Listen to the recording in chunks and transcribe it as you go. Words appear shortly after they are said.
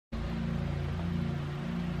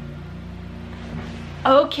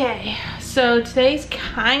Okay, so today's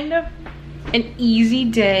kind of an easy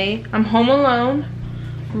day. I'm home alone.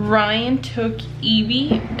 Ryan took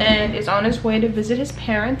Evie and is on his way to visit his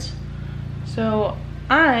parents. So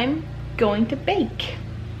I'm going to bake.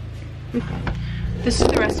 This is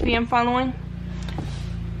the recipe I'm following.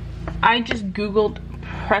 I just Googled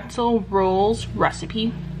pretzel rolls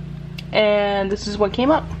recipe and this is what came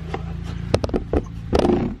up.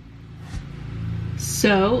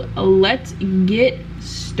 So let's get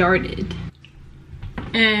started.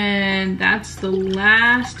 And that's the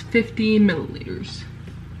last 50 milliliters.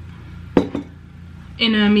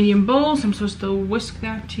 In a medium bowl, so I'm supposed to whisk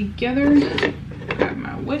that together. Grab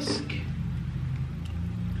my whisk.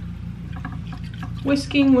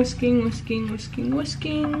 Whisking, whisking, whisking, whisking,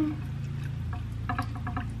 whisking.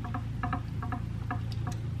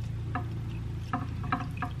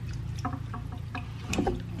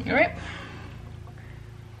 All right.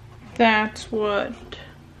 That's what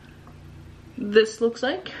this looks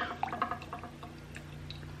like.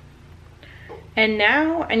 And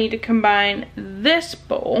now I need to combine this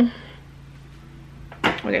bowl.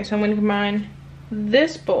 Okay, so I'm gonna combine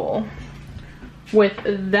this bowl with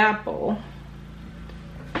that bowl.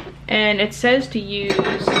 And it says to use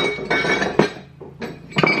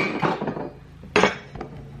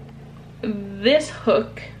this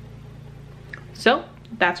hook. So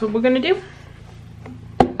that's what we're gonna do.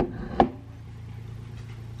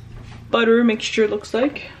 Butter mixture looks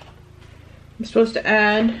like. I'm supposed to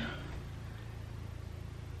add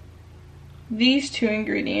these two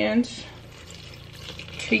ingredients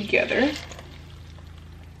together.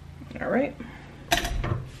 All right.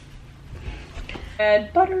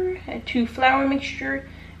 Add butter to flour mixture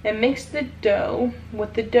and mix the dough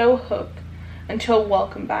with the dough hook until well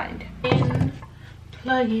combined.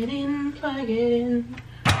 Plug it in, plug it in.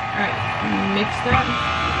 All right, mix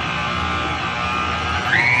that.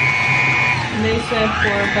 And they said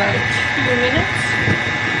for about 2 minutes.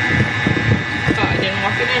 Oh, I didn't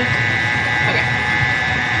walk it in. Okay.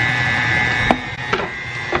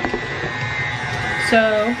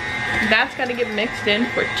 So that's got to get mixed in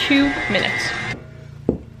for 2 minutes.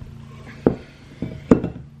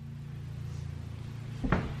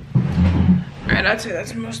 Alright, I'd say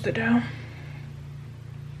that's most of the dough.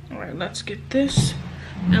 Alright, let's get this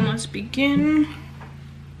and let's begin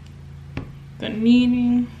the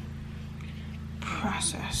kneading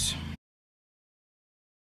process.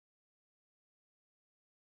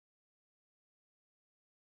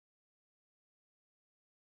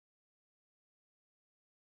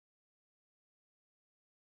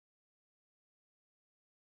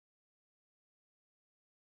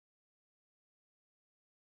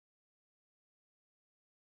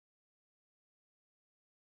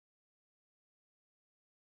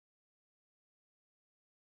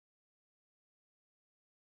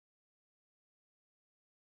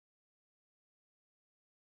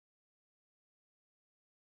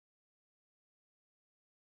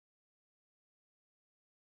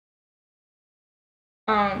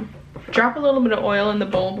 Drop a little bit of oil in the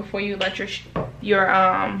bowl before you let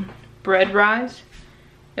your bread rise.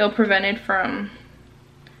 It'll prevent it from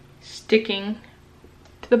sticking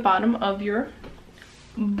to the bottom of your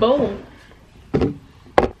bowl.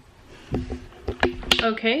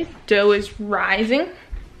 Okay, dough is rising.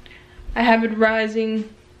 I have it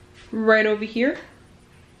rising right over here.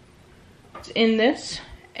 It's in this,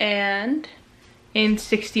 and in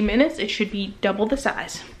 60 minutes it should be double the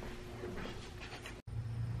size.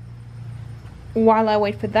 While I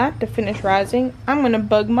wait for that to finish rising, I'm gonna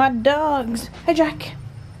bug my dogs. Hi, Jack.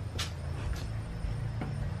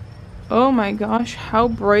 Oh my gosh, how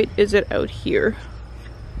bright is it out here?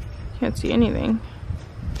 Can't see anything.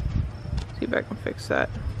 See if I can fix that.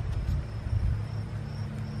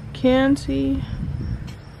 Can see.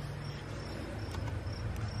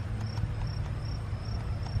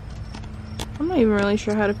 I'm not even really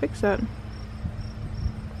sure how to fix that.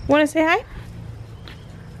 Wanna say hi?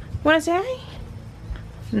 Wanna say hi?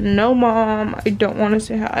 No, Mom, I don't want to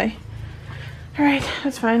say hi. Alright,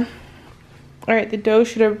 that's fine. Alright, the dough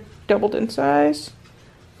should have doubled in size.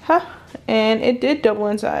 Huh, and it did double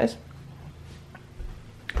in size.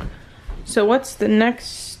 So what's the next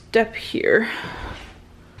step here?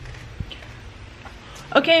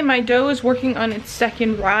 Okay, my dough is working on its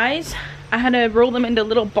second rise. I had to roll them into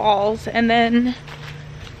little balls and then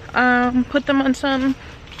put them on some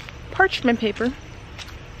parchment paper.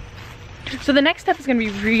 So the next step is going to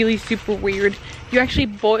be really super weird. You actually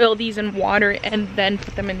boil these in water and then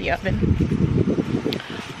put them in the oven.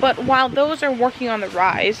 But while those are working on the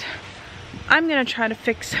rise, I'm going to try to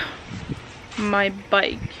fix my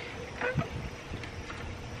bike.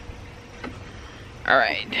 All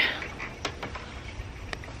right.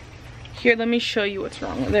 Here, let me show you what's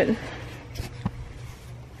wrong with it.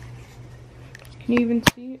 Can you even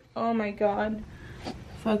see? Oh my god.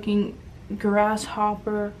 Fucking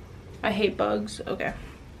grasshopper. I hate bugs. Okay.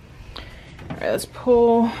 Alright, let's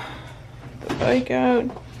pull the bike out.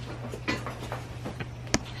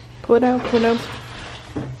 Pull it out, pull it out.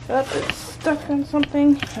 Oh, it's stuck on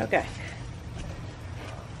something. Okay.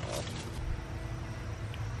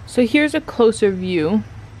 So here's a closer view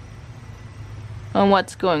on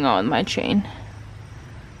what's going on with my chain.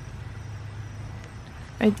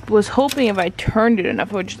 I was hoping if I turned it enough,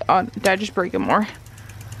 it would just, did I just break it more?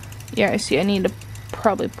 Yeah, I see. I need to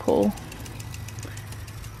probably pull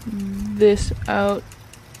this out.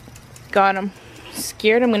 God, I'm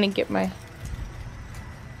scared I'm gonna get my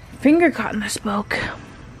finger caught in the smoke.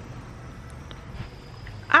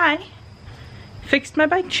 I fixed my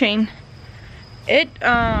bike chain. It,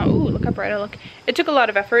 ooh, look how bright I look. It took a lot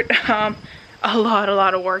of effort, a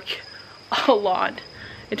lot of work, a lot.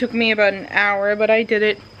 It took me about an hour, but I did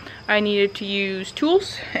it. I needed to use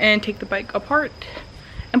tools and take the bike apart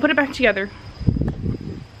and put it back together.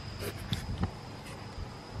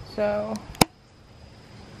 So,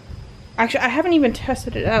 actually, I haven't even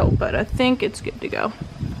tested it out, but I think it's good to go.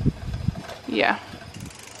 Yeah.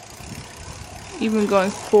 Even going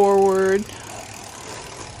forward.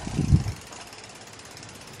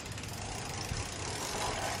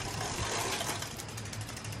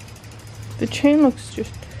 The chain looks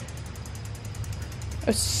just...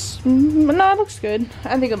 no, it looks good.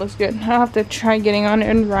 I think it looks good. I'll have to try getting on it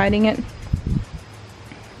and riding it.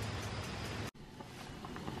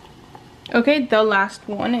 Okay, the last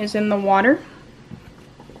one is in the water.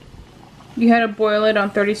 You had to boil it on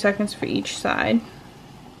 30 seconds for each side.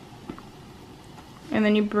 And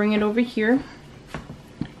then you bring it over here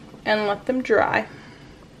and let them dry.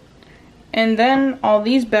 And then all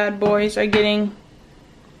these bad boys are getting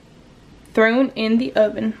thrown in the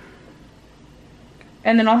oven.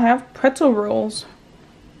 And then I'll have pretzel rolls.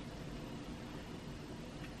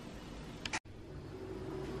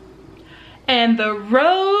 And the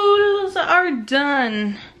rolls are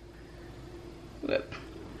done. Whoop.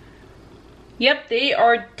 Yep, they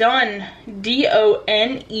are done.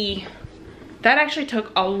 D-O-N-E. That actually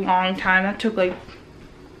took a long time. That took like,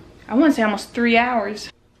 I want to say almost 3 hours.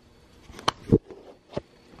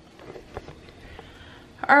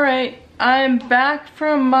 Alright, I'm back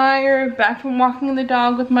from Meyer, back from walking the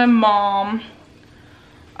dog with my mom.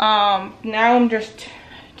 Now I'm just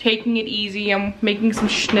taking it easy. I'm making some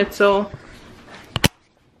schnitzel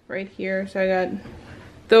right here. So I got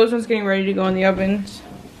those ones getting ready to go in the ovens.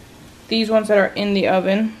 These ones that are in the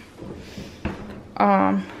oven.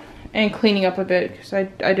 And cleaning up a bit because I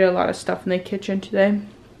did a lot of stuff in the kitchen today.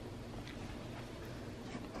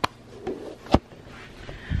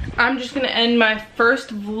 I'm just gonna end my first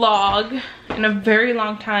vlog in a very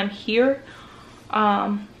long time here.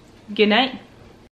 Good night.